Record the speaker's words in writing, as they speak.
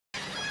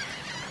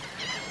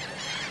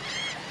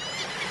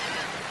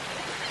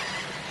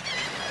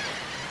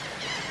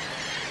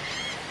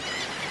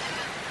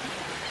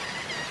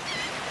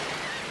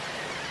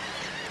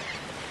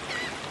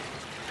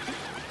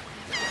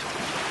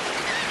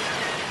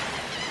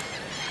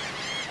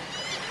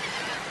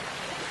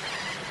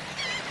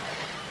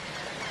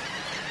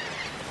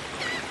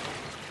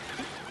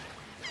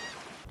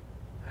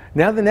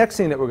Now the next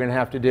thing that we're going to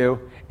have to do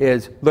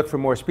is look for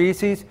more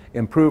species,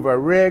 improve our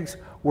rigs,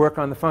 work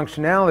on the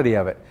functionality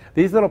of it.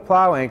 These little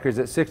plow anchors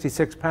at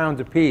 66 pounds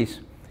apiece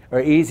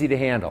are easy to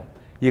handle.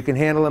 You can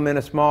handle them in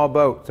a small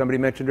boat. Somebody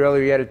mentioned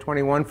earlier you had a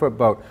 21-foot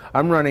boat.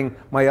 I'm running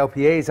my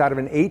LPAs out of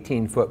an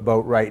 18-foot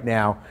boat right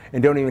now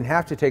and don't even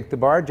have to take the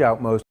barge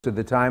out most of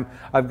the time.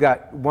 I've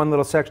got one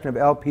little section of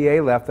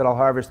LPA left that I'll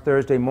harvest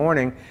Thursday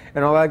morning,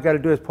 and all I've got to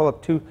do is pull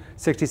up two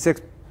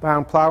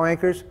 66-pound plow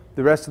anchors,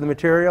 the rest of the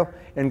material,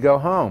 and go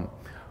home.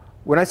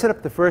 When I set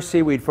up the first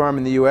seaweed farm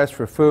in the U.S.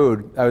 for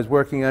food, I was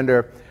working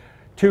under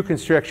two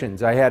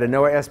constrictions. I had a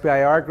NOAA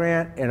SBIR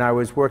grant, and I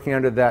was working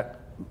under that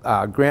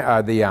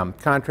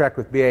contract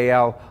with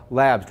BAL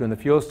Labs doing the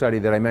fuel study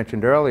that I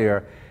mentioned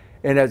earlier.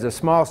 And as a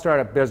small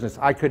startup business,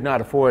 I could not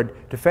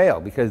afford to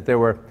fail because there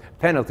were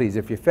penalties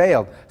if you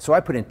failed. So I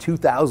put in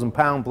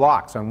 2,000-pound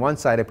blocks. On one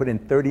side, I put in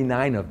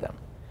 39 of them.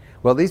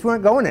 Well, these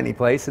weren't going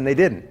anyplace, and they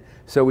didn't.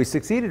 So we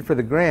succeeded for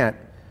the grant,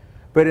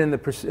 but in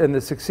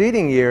the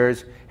succeeding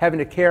years, having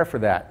to care for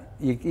that.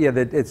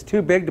 It's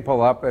too big to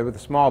pull up with a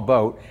small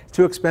boat. It's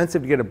too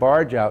expensive to get a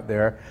barge out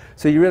there.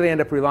 So you really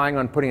end up relying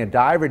on putting a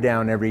diver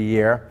down every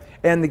year,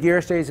 and the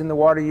gear stays in the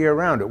water year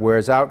round. It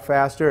wears out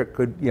faster. It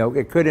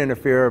could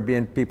interfere or be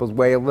in people's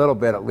way a little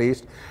bit at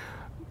least.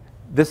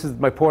 This is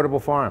my portable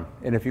farm,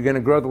 and if you're going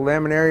to grow the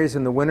laminarias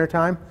in the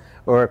wintertime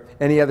or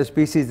any other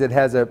species that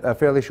has a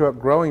fairly short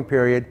growing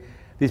period,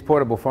 these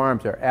portable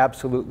farms are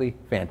absolutely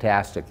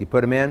fantastic. You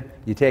put them in,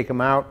 you take them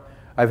out.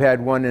 I've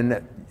had one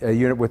in a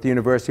unit with the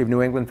University of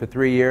New England for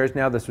 3 years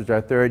now. This was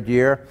our third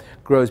year.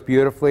 Grows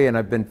beautifully, and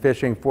I've been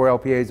fishing 4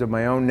 LPAs of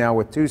my own now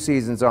with 2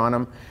 seasons on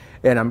them,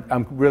 and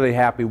I'm really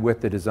happy with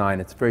the design.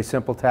 It's a very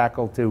simple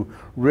tackle to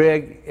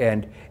rig,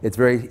 and it's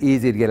very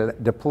easy to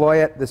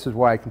deploy it. This is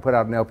why I can put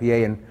out an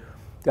LPA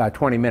in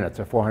 20 minutes,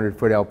 a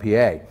 400-foot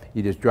LPA.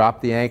 You just drop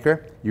the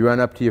anchor, you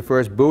run up to your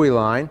first buoy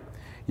line,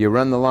 you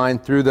run the line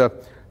through the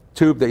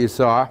tube that you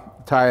saw,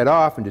 tie it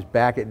off, and just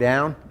back it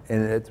down,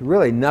 and it's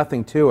really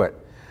nothing to it.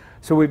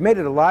 So we've made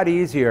it a lot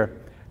easier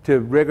to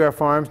rig our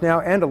farms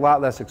now, and a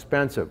lot less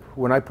expensive.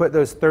 When I put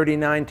those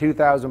 39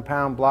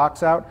 2,000-pound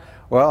blocks out,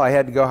 well, I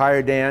had to go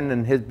hire Dan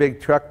and his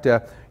big truck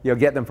to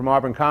get them from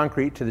Auburn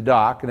Concrete to the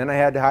dock, and then I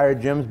had to hire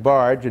Jim's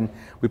barge, and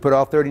we put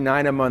all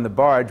 39 of them on the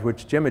barge,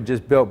 which Jim had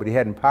just built, but he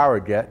hadn't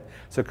powered yet.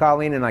 So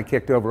Colleen and I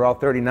kicked over all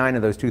 39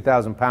 of those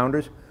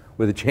 2,000-pounders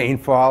with a chain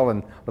fall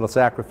and little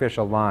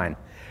sacrificial line.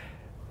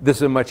 This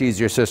is a much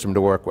easier system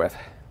to work with.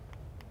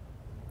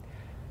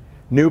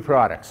 New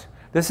products.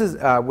 This is,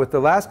 with the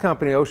last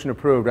company, Ocean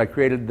Approved, I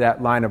created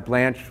that line of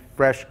blanched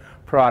fresh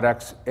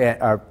products,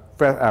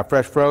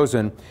 fresh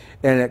frozen,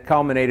 and it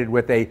culminated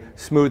with a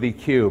smoothie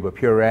cube, a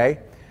puree.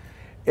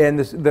 And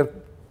the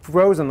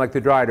frozen, like the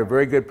dried, are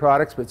very good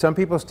products, but some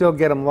people still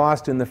get them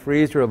lost in the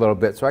freezer a little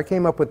bit. So I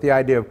came up with the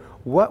idea of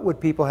what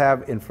would people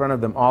have in front of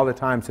them all the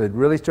time so they'd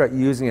really start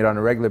using it on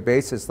a regular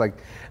basis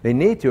like they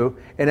need to,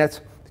 and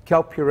that's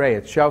kelp puree.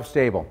 It's shelf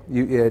stable.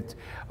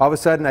 All of a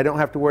sudden I don't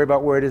have to worry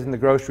about where it is in the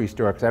grocery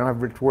store because I don't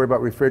have to worry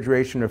about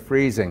refrigeration or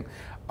freezing.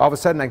 All of a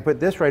sudden I can put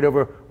this right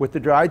over with the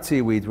dried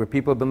seaweeds where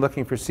people have been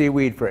looking for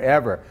seaweed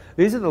forever.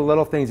 These are the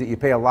little things that you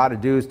pay a lot of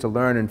dues to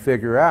learn and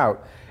figure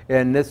out.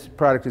 And this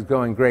product is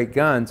going great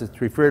guns. It's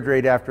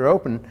refrigerated after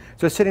open.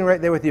 So it's sitting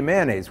right there with your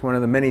mayonnaise, one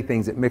of the many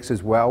things it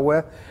mixes well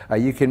with.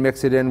 You can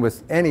mix it in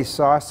with any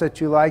sauce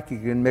that you like. You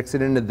can mix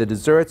it into the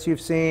desserts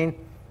you've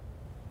seen.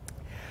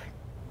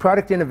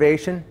 Product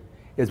innovation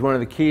is one of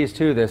the keys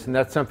to this, and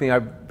that's something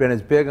I've been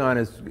as big on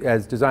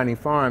as designing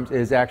farms,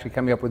 is actually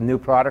coming up with new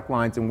product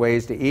lines and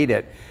ways to eat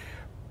it.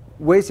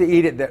 Ways to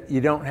eat it that you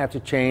don't have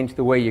to change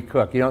the way you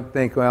cook. You don't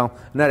think, well,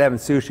 I'm not having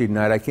sushi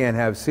tonight, I can't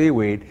have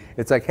seaweed.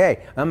 It's like,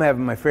 hey, I'm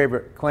having my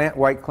favorite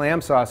white clam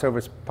sauce over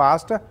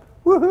pasta.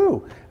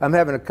 Woohoo! I'm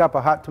having a cup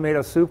of hot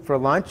tomato soup for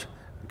lunch.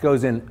 It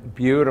goes in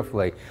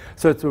beautifully.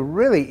 So it's a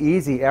really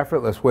easy,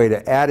 effortless way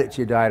to add it to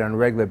your diet on a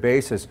regular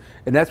basis.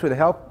 And that's where the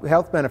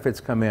health benefits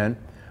come in.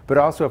 But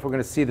also, if we're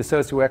going to see the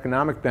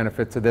socioeconomic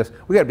benefits of this,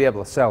 we've got to be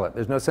able to sell it.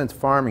 There's no sense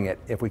farming it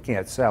if we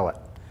can't sell it.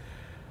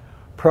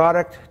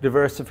 Product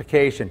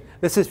diversification.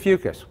 This is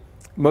fucus.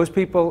 Most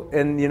people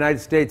in the United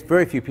States,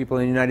 very few people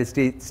in the United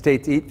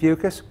States eat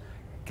fucus.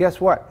 Guess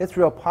what? It's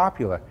real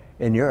popular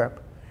in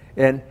Europe.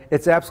 And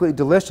it's absolutely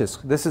delicious.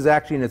 This is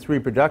actually in its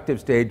reproductive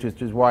stage,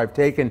 which is why I've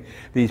taken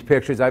these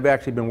pictures. I've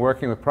actually been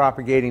working with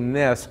propagating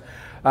this.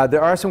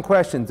 There are some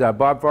questions.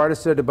 Bob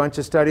Vardis did a bunch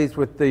of studies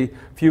with the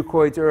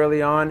fucoids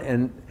early on,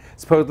 and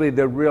supposedly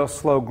they're real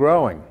slow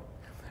growing.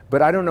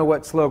 But I don't know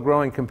what slow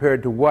growing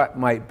compared to what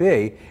might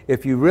be.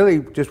 If you really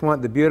just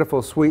want the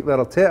beautiful, sweet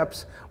little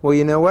tips, well,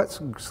 you know what?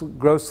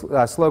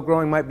 Slow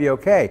growing might be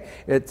okay.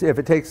 If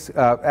it takes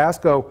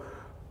ASCO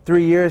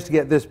 3 years to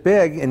get this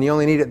big, and you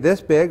only need it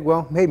this big,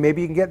 well, hey,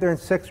 maybe you can get there in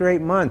 6 or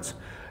 8 months.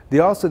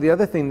 The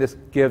other thing this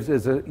gives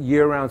is a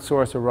year-round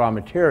source of raw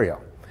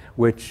material,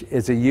 which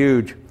is a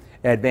huge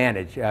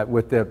advantage.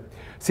 With the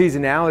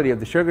seasonality of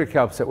the sugar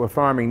kelps that we're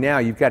farming now,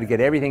 you've got to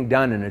get everything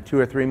done in a 2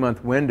 or 3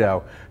 month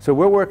window. So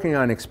we're working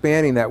on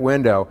expanding that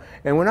window.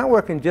 And we're not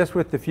working just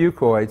with the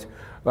fucoids.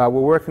 We're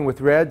working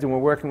with reds and we're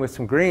working with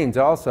some greens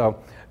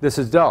also. This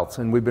is dulse,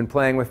 and we've been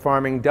playing with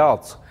farming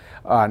dulse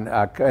on,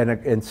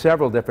 in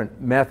several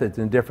different methods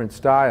and different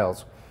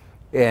styles.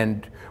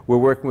 And we're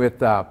working with,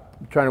 trying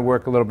to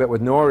work a little bit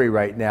with nori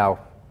right now.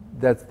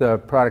 That's the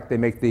product they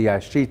make the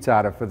sheets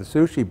out of for the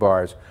sushi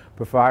bars,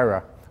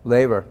 porphyra,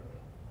 laver.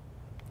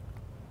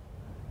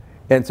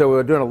 And so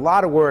we're doing a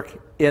lot of work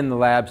in the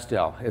lab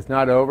still. It's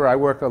not over. I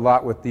work a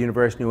lot with the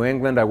University of New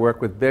England. I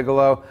work with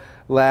Bigelow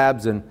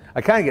Labs, and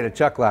I kind of get a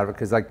chuckle out of it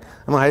because, like,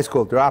 I'm a high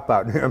school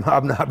dropout and here I'm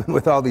hobnobbing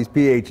with all these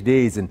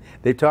PhDs, and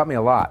they've taught me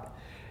a lot.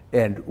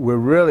 And we're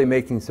really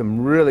making some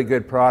really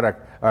good progress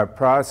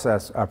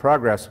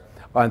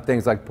on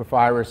things like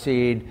porphyra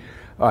seed,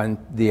 on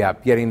the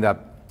getting the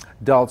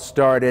dulse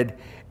started.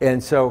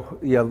 And so,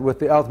 you know, with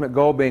the ultimate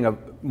goal being a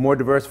more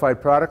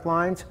diversified product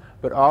lines,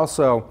 but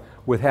also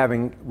with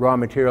having raw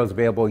materials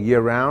available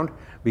year-round,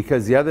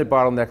 because the other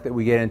bottleneck that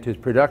we get into is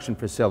production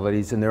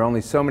facilities, and there are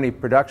only so many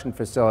production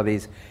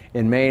facilities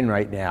in Maine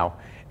right now,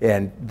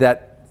 and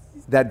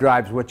that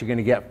drives what you're going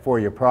to get for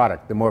your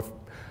product. The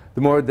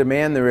more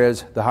demand there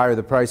is, the higher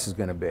the price is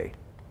going to be.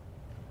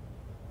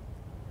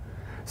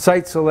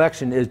 Site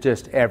selection is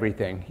just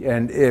everything,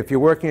 and if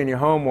you're working in your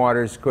home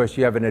waters, of course,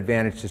 you have an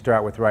advantage to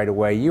start with right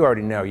away. You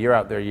already know. You're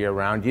out there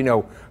year-round. You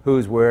know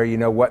who's where. You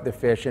know what they're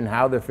fishing,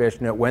 how they're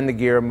fishing it, when the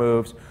gear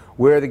moves,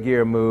 where the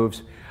gear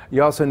moves.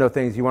 You also know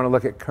things. You want to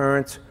look at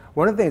currents.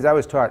 One of the things I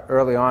was taught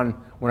early on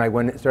when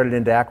I started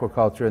into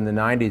aquaculture in the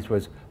 90s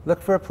was look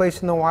for a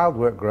place in the wild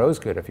where it grows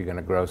good if you're going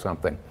to grow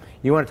something.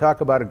 You want to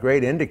talk about a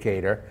great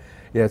indicator.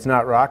 Yeah, it's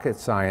not rocket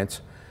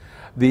science.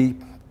 The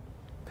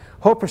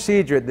whole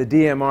procedure at the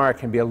DMR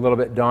can be a little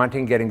bit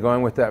daunting, getting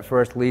going with that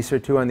first lease or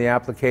two on the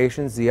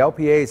applications. The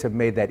LPAs have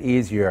made that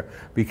easier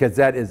because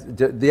the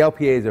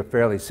LPAs are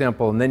fairly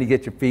simple, and then you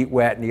get your feet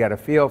wet and you got a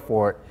feel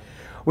for it.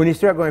 When you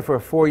start going for a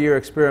 4-year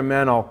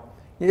experimental,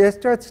 it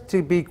starts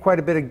to be quite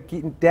a bit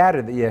of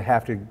data that you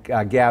have to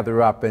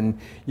gather up, and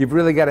you've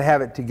really got to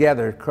have it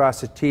together,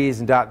 cross the T's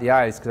and dot the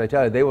I's, because I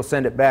tell you, they will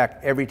send it back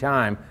every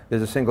time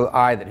there's a single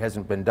I that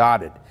hasn't been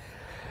dotted.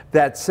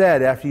 That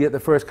said, after you get the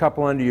first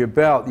couple under your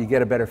belt, you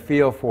get a better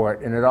feel for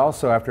it, and it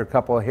also, after a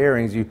couple of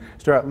hearings, you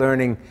start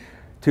learning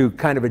to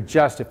kind of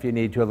adjust if you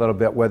need to a little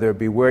bit, whether it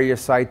be where your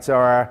sites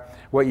are,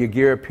 what your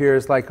gear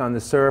appears like on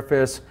the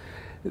surface.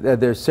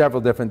 There's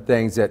several different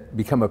things that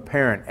become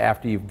apparent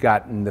after you've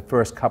gotten the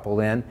first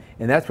couple in,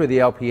 and that's where the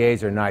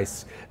LPAs are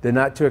nice. They're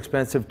not too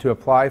expensive to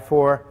apply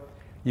for.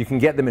 You can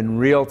get them in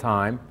real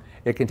time.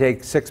 It can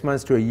take 6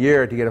 months to a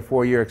year to get a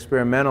 4-year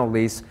experimental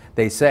lease,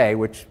 they say,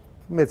 which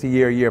it's a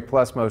year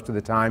plus most of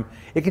the time.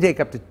 It can take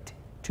up to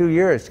 2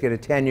 years to get a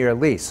 10-year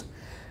lease.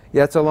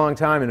 Yeah, that's a long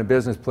time in a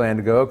business plan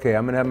to go, okay,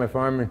 I'm going to have my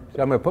farm, I'm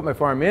going to put my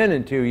farm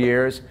in 2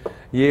 years,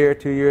 2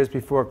 years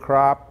before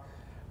crop.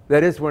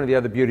 That is one of the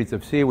other beauties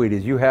of seaweed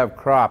is you have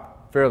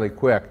crop fairly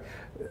quick.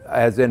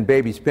 As in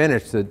baby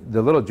spinach,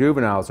 the little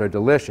juveniles are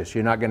delicious.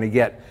 You're not going to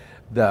get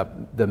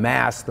the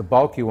mass, the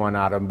bulky one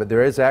out of them, but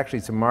there is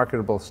actually some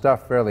marketable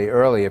stuff fairly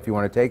early if you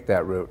want to take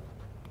that route.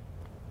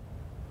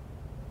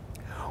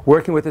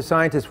 Working with the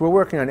scientists, we're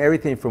working on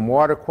everything from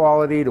water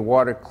quality to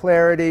water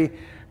clarity,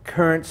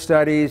 current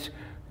studies,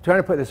 trying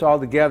to put this all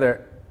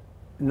together.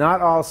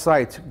 Not all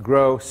sites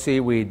grow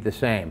seaweed the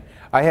same.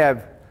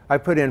 I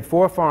put in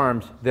 4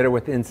 farms that are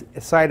within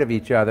sight of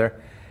each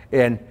other,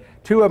 and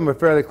 2 of them are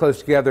fairly close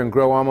together and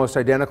grow almost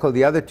identical.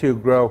 The other 2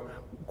 grow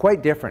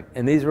quite different,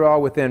 and these are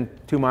all within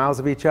 2 miles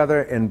of each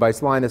other, and by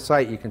line of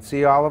sight you can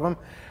see all of them.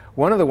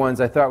 One of the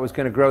ones I thought was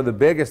going to grow the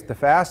biggest, the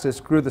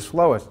fastest, grew the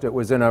slowest. It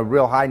was in a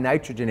real high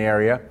nitrogen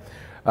area.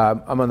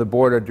 I'm on the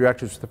board of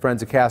directors with the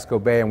Friends of Casco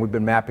Bay, and we've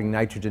been mapping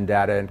nitrogen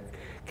data in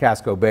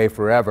Casco Bay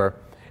forever.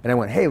 And I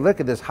went, hey, look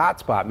at this hot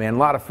spot, man, a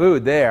lot of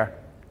food there.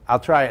 I'll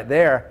try it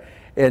there.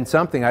 And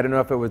something, I don't know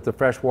if it was the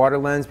freshwater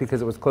lens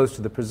because it was close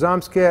to the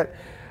Presumpscot.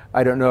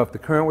 I don't know if the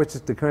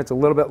current's a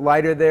little bit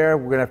lighter there.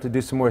 We're going to have to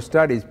do some more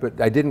studies,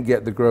 but I didn't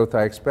get the growth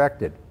I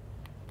expected.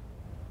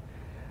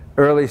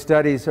 Early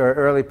studies or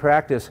early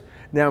practice.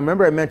 Now,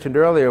 remember I mentioned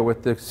earlier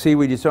with the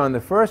seaweed you saw on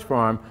the first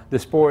farm, the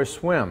spores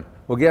swim.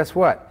 Well, guess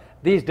what?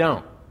 These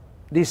don't.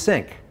 These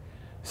sink.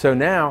 So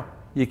now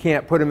you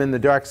can't put them in the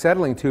dark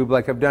settling tube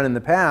like I've done in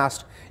the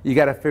past. You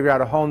got to figure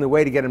out a whole new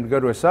way to get them to go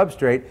to a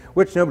substrate,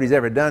 which nobody's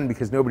ever done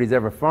because nobody's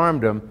ever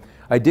farmed them.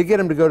 I did get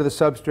them to go to the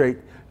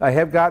substrate. I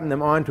have gotten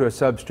them onto a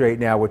substrate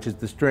now, which is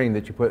the string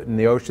that you put in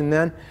the ocean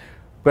then.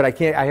 But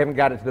I haven't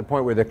got it to the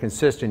point where they're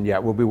consistent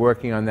yet. We'll be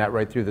working on that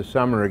right through the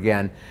summer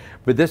again.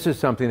 But this is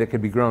something that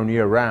could be grown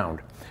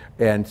year-round.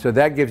 And so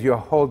that gives you a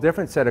whole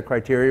different set of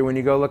criteria when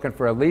you go looking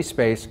for a lease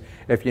space.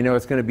 If you know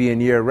it's going to be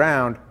in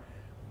year-round,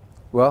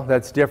 well,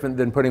 that's different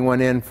than putting one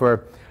in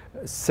for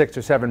 6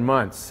 or 7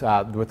 months.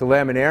 With the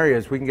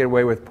laminarias, we can get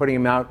away with putting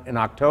them out in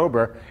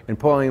October and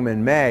pulling them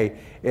in May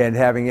and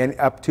having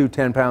up to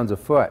 10 pounds a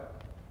foot.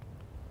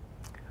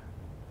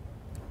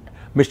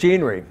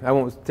 Machinery. I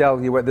won't tell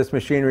you what this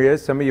machinery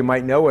is. Some of you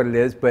might know what it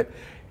is, but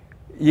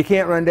you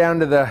can't run down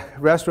to the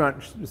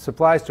restaurant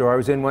supply store. I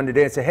was in one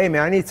today and say, hey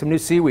man, I need some new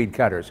seaweed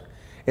cutters.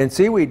 And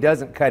seaweed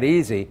doesn't cut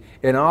easy,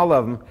 and all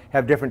of them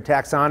have different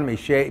taxonomy,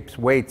 shapes,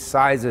 weights,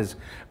 sizes,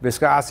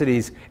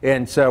 viscosities,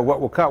 and so what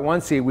will cut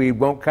one seaweed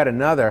won't cut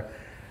another.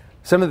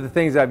 Some of the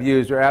things I've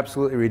used are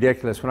absolutely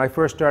ridiculous. When I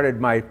first started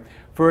my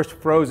first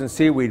frozen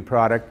seaweed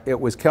product, it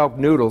was kelp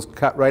noodles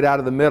cut right out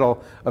of the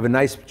middle of a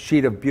nice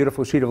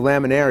beautiful sheet of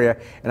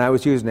laminaria, and I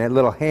was using a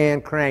little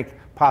hand crank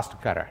pasta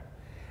cutter.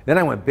 Then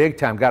I went big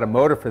time, got a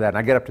motor for that, and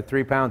I got up to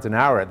 3 pounds an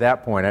hour at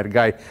that point. I had a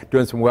guy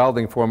doing some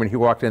welding for me, and he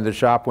walked into the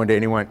shop one day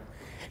and he went,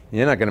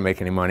 "You're not going to make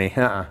any money.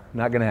 Not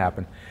going to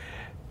happen."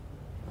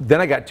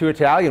 Then I got 2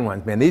 Italian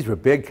ones. Man, these were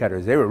big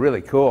cutters. They were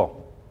really cool.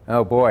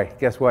 Oh boy,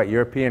 guess what?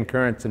 European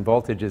currents and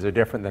voltages are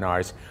different than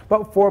ours.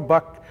 About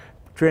 $4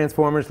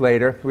 transformers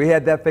later, we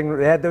had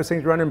those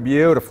things running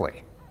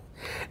beautifully.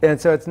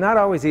 And so it's not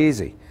always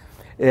easy.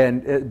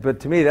 But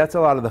to me, that's a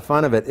lot of the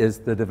fun of it, is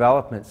the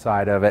development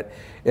side of it,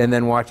 and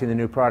then watching the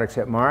new products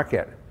at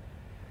market.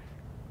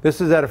 This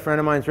is at a friend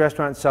of mine's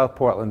restaurant in South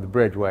Portland, the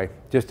Bridgeway.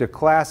 Just a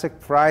classic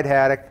fried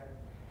haddock,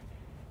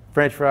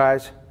 French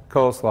fries,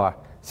 coleslaw.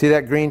 See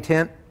that green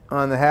tint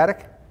on the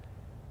haddock?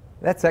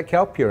 That's that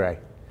kelp puree.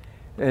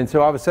 And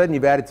so all of a sudden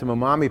you've added some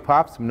umami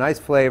pop, some nice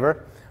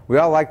flavor. We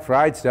all like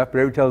fried stuff, but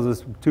everybody tells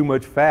us too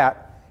much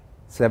fat.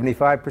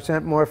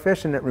 75% more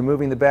efficient at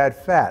removing the bad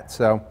fat.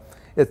 So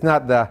it's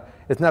not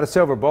a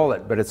silver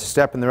bullet, but it's a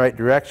step in the right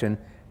direction.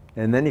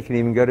 And then you can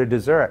even go to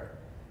dessert.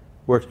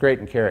 Works great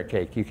in carrot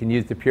cake. You can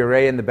use the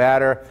puree in the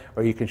batter,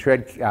 or you can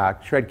shred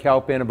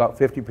kelp in about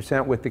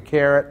 50% with the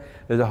carrot.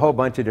 There's a whole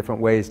bunch of different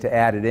ways to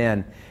add it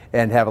in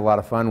and have a lot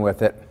of fun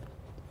with it.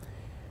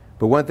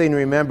 But one thing to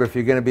remember, if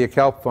you're going to be a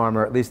kelp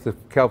farmer, at least the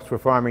kelps we're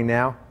farming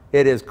now,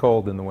 it is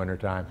cold in the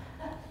wintertime.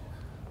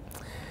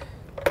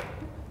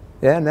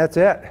 Yeah, and that's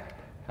it.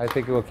 I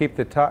think we'll keep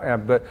the talk,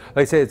 but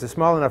like I say, it's a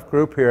small enough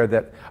group here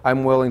that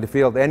I'm willing to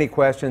field any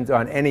questions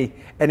on any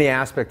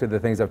aspect of the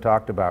things I've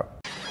talked about.